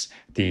replace,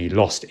 the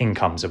lost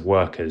incomes of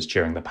workers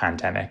during the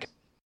pandemic.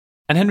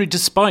 And Henry,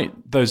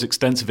 despite those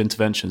extensive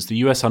interventions, the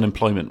US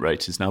unemployment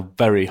rate is now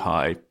very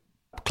high,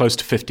 close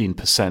to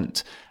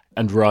 15%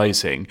 and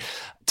rising.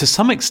 To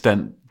some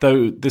extent,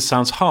 though this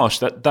sounds harsh,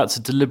 that's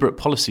a deliberate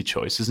policy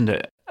choice, isn't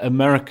it?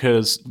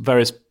 America's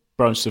various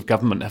branches of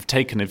government have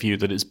taken a view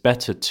that it's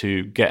better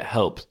to get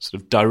help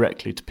sort of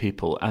directly to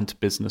people and to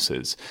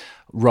businesses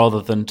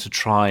rather than to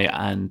try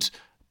and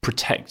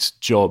protect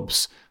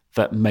jobs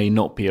that may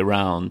not be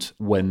around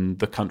when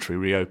the country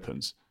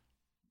reopens.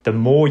 The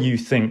more you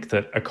think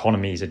that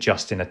economies are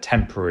just in a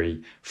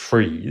temporary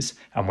freeze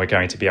and we're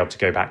going to be able to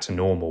go back to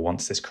normal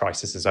once this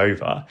crisis is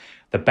over,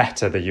 the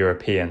better the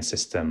European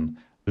system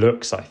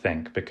looks, I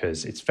think,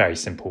 because it's very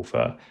simple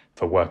for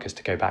workers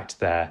to go back to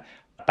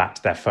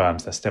their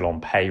firms. They're still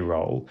on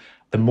payroll.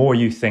 The more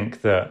you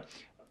think that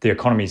the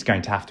economy is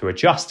going to have to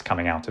adjust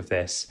coming out of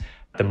this,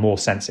 the more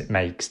sense it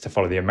makes to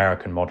follow the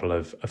American model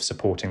of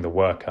supporting the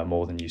worker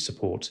more than you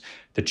support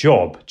the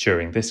job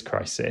during this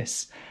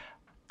crisis.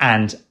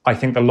 And I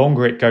think the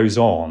longer it goes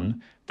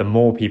on, the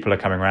more people are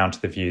coming around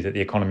to the view that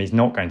the economy is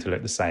not going to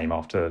look the same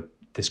after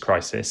this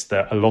crisis,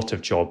 that a lot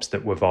of jobs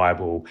that were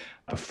viable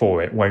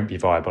before it won't be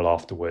viable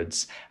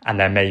afterwards. And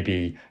there may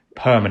be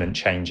permanent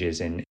changes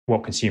in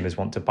what consumers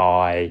want to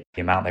buy,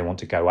 the amount they want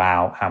to go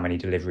out, how many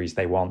deliveries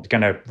they want. It's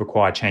going to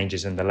require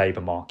changes in the labour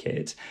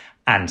market.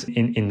 And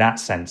in that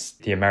sense,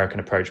 the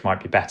American approach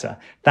might be better.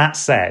 That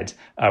said,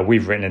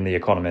 we've written in The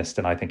Economist,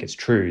 and I think it's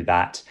true,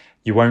 that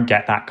you won't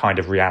get that kind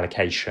of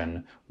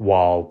reallocation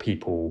while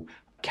people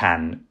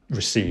can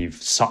receive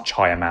such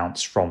high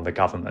amounts from the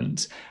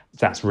government.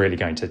 that's really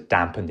going to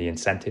dampen the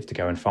incentive to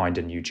go and find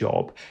a new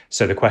job.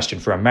 So the question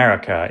for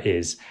America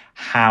is,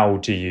 how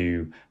do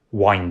you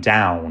wind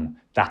down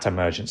that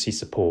emergency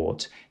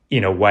support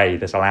in a way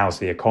that allows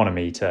the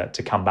economy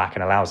to come back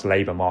and allows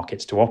labour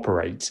markets to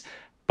operate,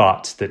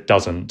 but that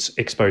doesn't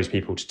expose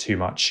people to too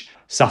much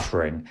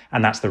suffering?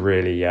 And that's the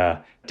really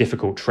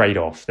difficult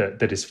trade-off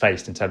that is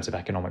faced in terms of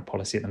economic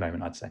policy at the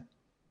moment, I'd say.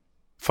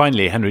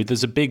 Finally, Henry,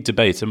 there's a big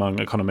debate among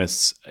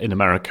economists in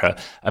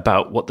America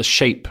about what the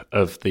shape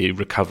of the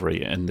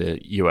recovery in the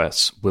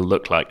US will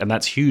look like. And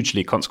that's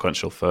hugely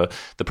consequential for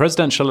the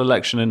presidential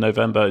election in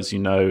November. As you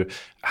know,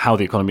 how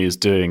the economy is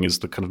doing is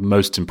the kind of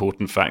most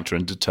important factor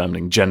in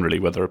determining generally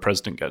whether a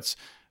president gets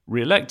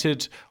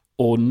re-elected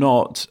or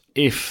not.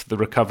 If the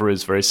recovery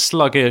is very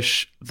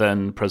sluggish,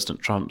 then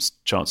President Trump's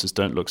chances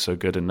don't look so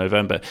good in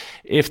November.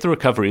 If the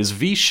recovery is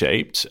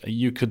V-shaped,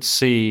 you could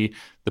see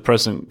the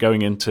president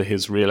going into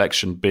his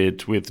re-election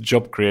bid with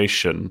job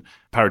creation,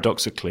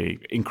 paradoxically,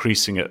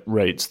 increasing at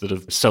rates that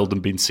have seldom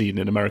been seen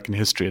in American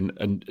history,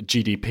 and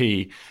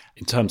GDP,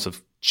 in terms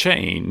of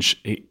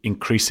change,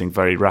 increasing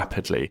very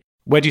rapidly.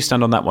 Where do you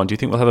stand on that one? Do you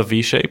think we'll have a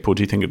V-shape, or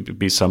do you think it would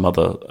be some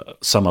other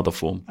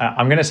form?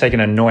 I'm going to take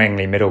an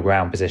annoyingly middle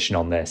ground position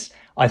on this.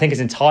 I think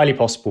it's entirely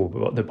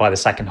possible that by the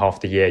second half of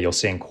the year, you're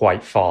seeing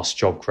quite fast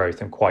job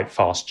growth and quite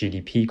fast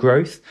GDP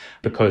growth,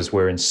 because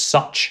we're in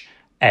such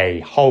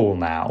a hole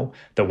now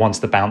that once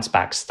the bounce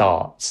back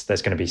starts,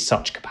 there's going to be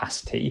such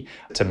capacity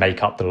to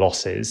make up the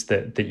losses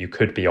that you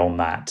could be on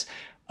that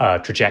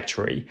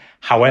trajectory.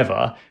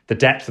 However, the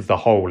depth of the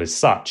hole is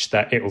such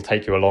that it will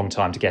take you a long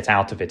time to get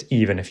out of it,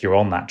 even if you're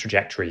on that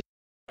trajectory.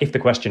 If the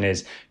question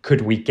is,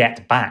 could we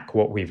get back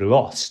what we've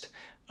lost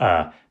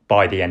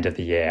by the end of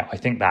the year? I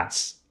think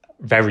that's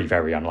very,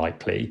 very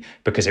unlikely,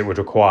 because it would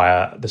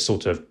require the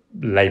sort of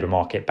labour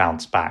market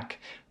bounce back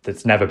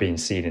that's never been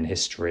seen in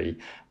history,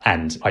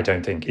 and I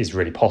don't think is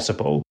really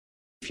possible.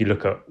 If you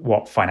look at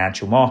what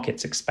financial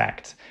markets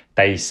expect,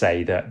 they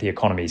say that the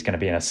economy is going to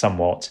be in a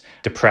somewhat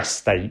depressed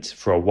state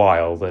for a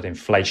while, that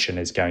inflation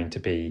is going to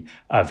be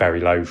very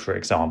low, for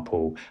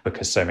example,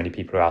 because so many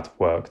people are out of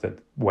work, that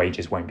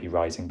wages won't be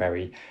rising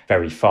very,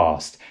 very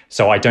fast.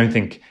 So I don't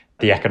think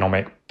the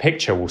economic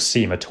picture will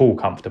seem at all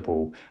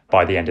comfortable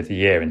by the end of the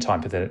year in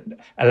time for the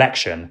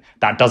election.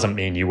 That doesn't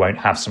mean you won't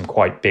have some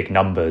quite big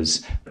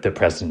numbers that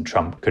President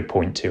Trump could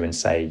point to and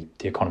say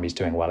the economy is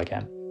doing well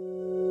again.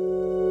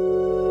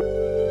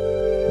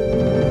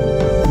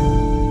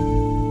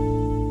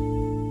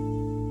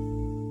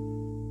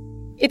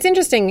 It's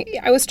interesting.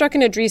 I was struck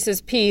in Idris's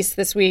piece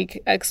this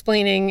week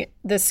explaining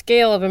the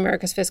scale of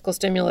America's fiscal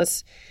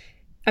stimulus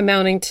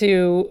amounting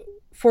to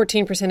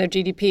 14% of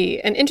GDP.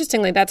 And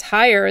interestingly, that's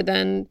higher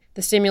than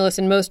the stimulus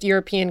in most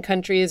European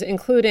countries,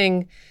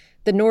 including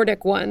the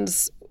Nordic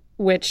ones,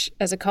 which,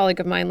 as a colleague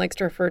of mine likes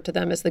to refer to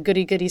them as the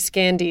goody-goody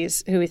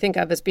Scandies, who we think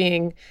of as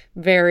being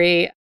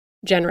very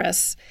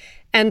generous.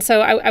 And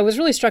so I was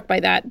really struck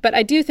by that. But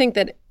I do think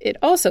that it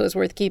also is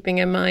worth keeping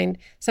in mind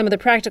some of the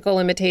practical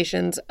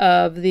limitations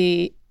of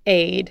the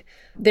aid.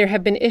 There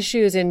have been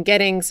issues in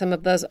getting some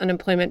of those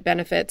unemployment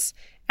benefits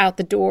out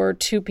the door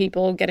to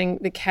people, getting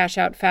the cash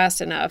out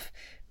fast enough,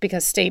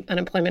 because state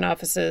unemployment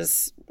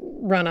offices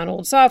run on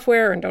old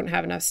software and don't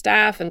have enough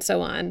staff and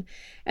so on.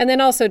 And then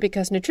also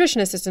because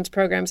nutrition assistance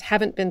programs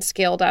haven't been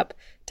scaled up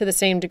to the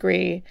same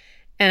degree.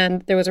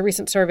 And there was a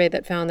recent survey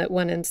that found that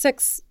 1 in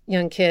 6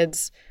 young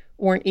kids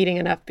weren't eating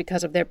enough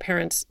because of their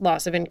parents'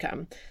 loss of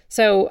income.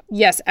 So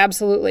yes,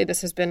 absolutely,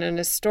 this has been an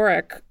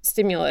historic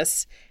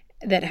stimulus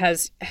that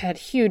has had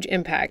huge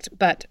impact,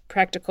 but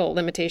practical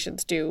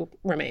limitations do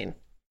remain.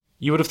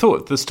 You would have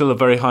thought there's still a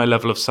very high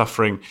level of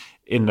suffering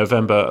in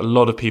November, a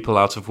lot of people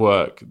out of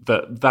work,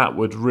 that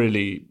would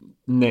really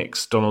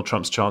nix Donald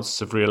Trump's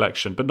chances of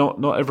re-election. But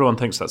not everyone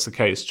thinks that's the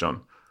case,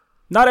 John.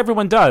 Not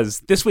everyone does.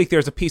 This week,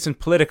 there's a piece in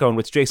Politico in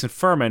which Jason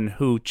Furman,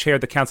 who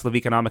chaired the Council of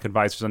Economic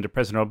Advisors under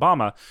President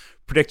Obama,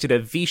 predicted a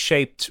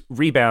V-shaped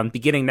rebound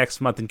beginning next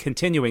month and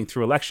continuing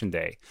through Election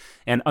Day.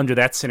 And under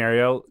that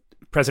scenario,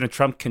 President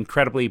Trump can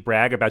credibly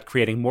brag about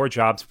creating more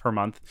jobs per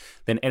month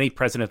than any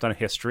president in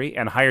history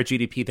and higher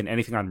GDP than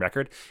anything on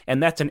record.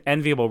 And that's an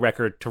enviable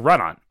record to run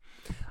on.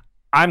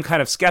 I'm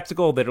kind of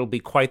skeptical that it'll be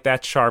quite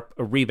that sharp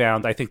a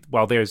rebound. I think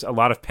while there's a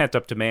lot of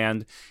pent-up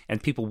demand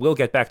and people will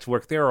get back to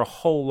work, there are a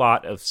whole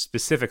lot of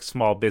specific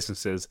small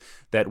businesses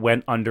that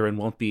went under and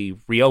won't be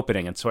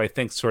reopening. And so I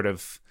think sort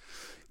of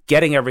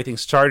getting everything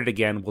started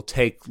again will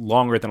take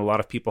longer than a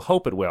lot of people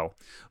hope it will.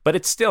 But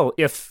it's still,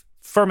 if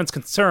Furman's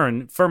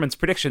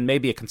prediction may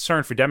be a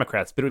concern for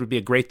Democrats, but it would be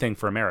a great thing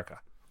for America.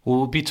 Well,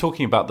 we'll be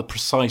talking about the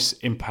precise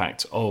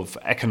impact of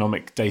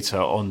economic data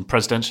on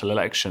presidential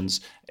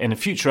elections in a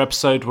future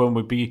episode when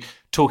we'll be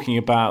talking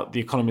about The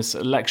Economist's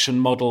election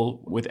model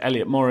with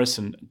Elliot Morris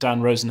and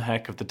Dan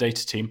Rosenheck of the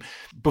data team.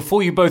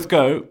 Before you both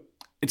go,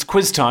 it's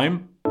quiz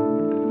time.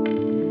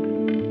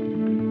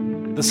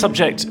 The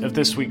subject of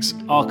this week's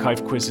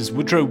archive quiz is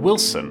Woodrow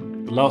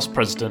Wilson, the last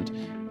president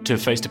to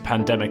have faced a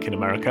pandemic in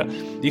America.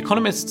 The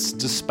Economist's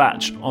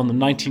dispatch on the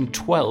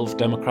 1912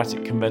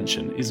 Democratic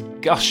Convention is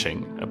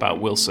gushing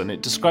about Wilson.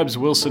 It describes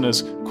Wilson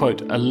as,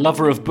 quote, a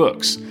lover of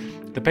books.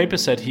 The paper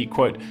said he,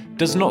 quote,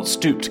 does not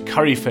stoop to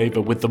curry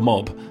favour with the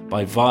mob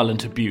by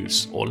violent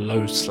abuse or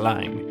low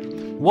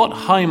slang. What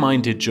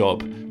high-minded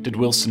job did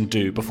Wilson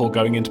do before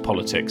going into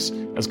politics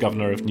as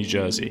governor of New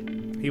Jersey?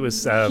 He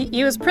was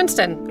he was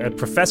Princeton. A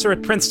professor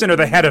at Princeton or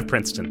the head of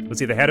Princeton? Was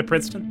he the head of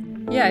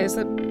Princeton? Yeah, I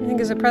think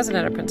he's the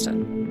president of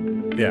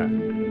Princeton. Yeah.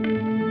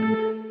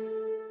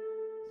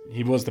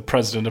 He was the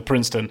president of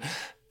Princeton.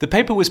 The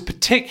paper was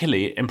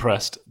particularly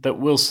impressed that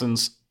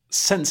Wilson's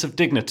sense of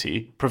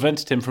dignity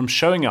prevented him from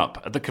showing up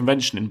at the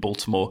convention in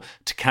Baltimore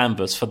to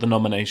canvass for the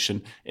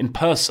nomination in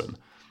person.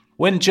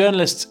 When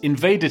journalists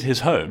invaded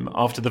his home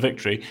after the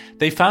victory,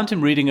 they found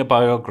him reading a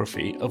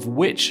biography of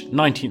which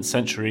 19th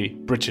century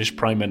British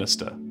Prime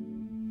Minister?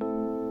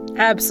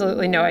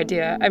 Absolutely no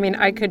idea. I mean,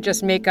 I could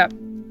just make up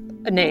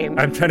a name.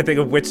 I'm trying to think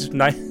of which...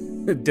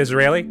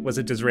 Disraeli? Was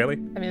it Disraeli?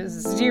 I mean,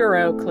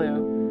 zero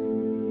clue.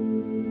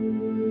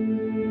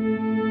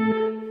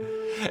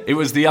 It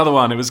was the other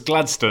one. It was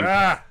Gladstone.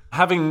 Ah!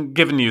 Having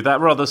given you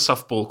that rather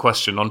softball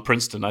question on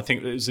Princeton, I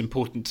think it was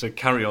important to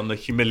carry on the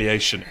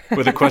humiliation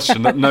with a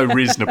question that no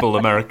reasonable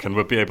American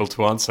would be able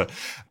to answer.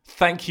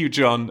 Thank you,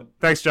 John.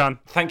 Thanks, John.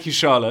 Thank you,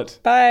 Charlotte.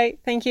 Bye.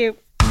 Thank you.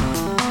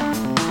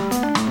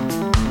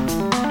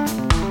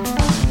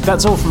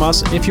 That's all from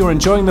us. If you're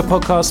enjoying the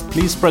podcast,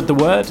 please spread the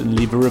word and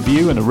leave a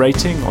review and a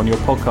rating on your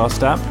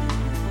podcast app.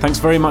 Thanks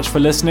very much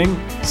for listening.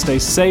 Stay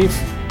safe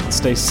and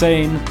stay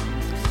sane.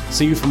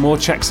 See you for more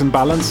Checks and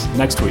Balance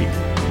next week.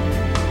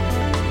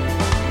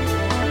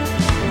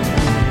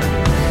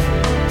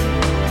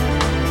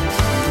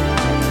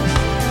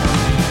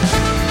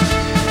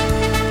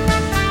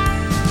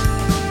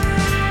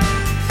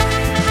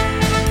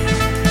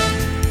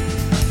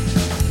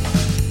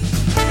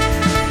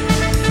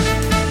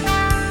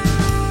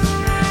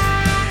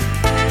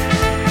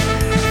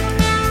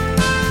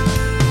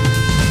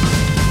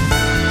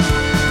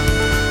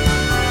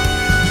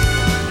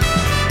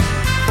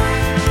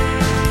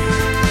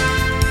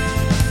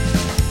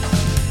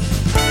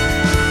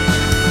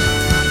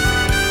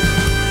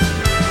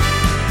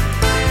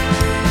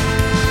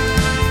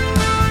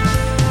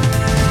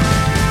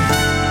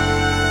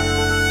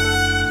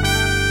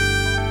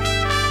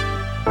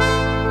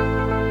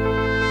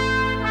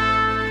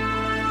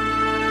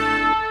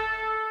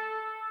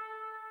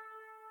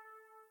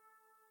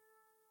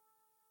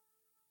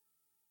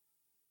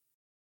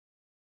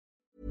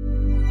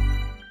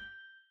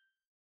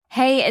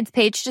 Hey, it's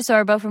Paige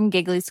DeSorbo from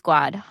Giggly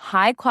Squad.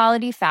 High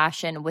quality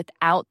fashion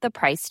without the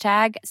price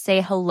tag.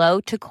 Say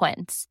hello to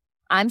Quince.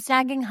 I'm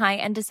snagging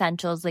high-end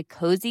essentials like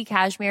cozy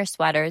cashmere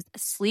sweaters,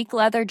 sleek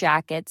leather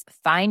jackets,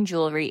 fine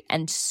jewelry,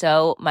 and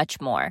so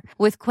much more.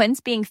 With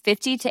Quince being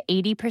 50 to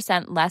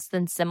 80% less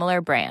than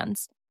similar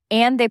brands.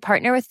 And they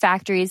partner with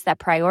factories that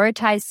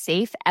prioritize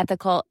safe,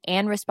 ethical,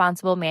 and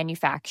responsible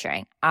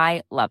manufacturing.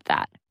 I love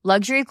that.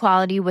 Luxury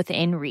quality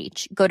within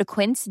reach. Go to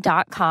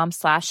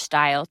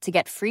quince.com/style to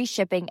get free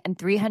shipping and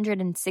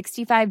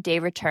 365-day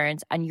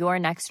returns on your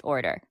next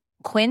order.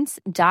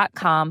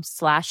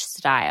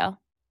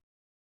 Quince.com/style.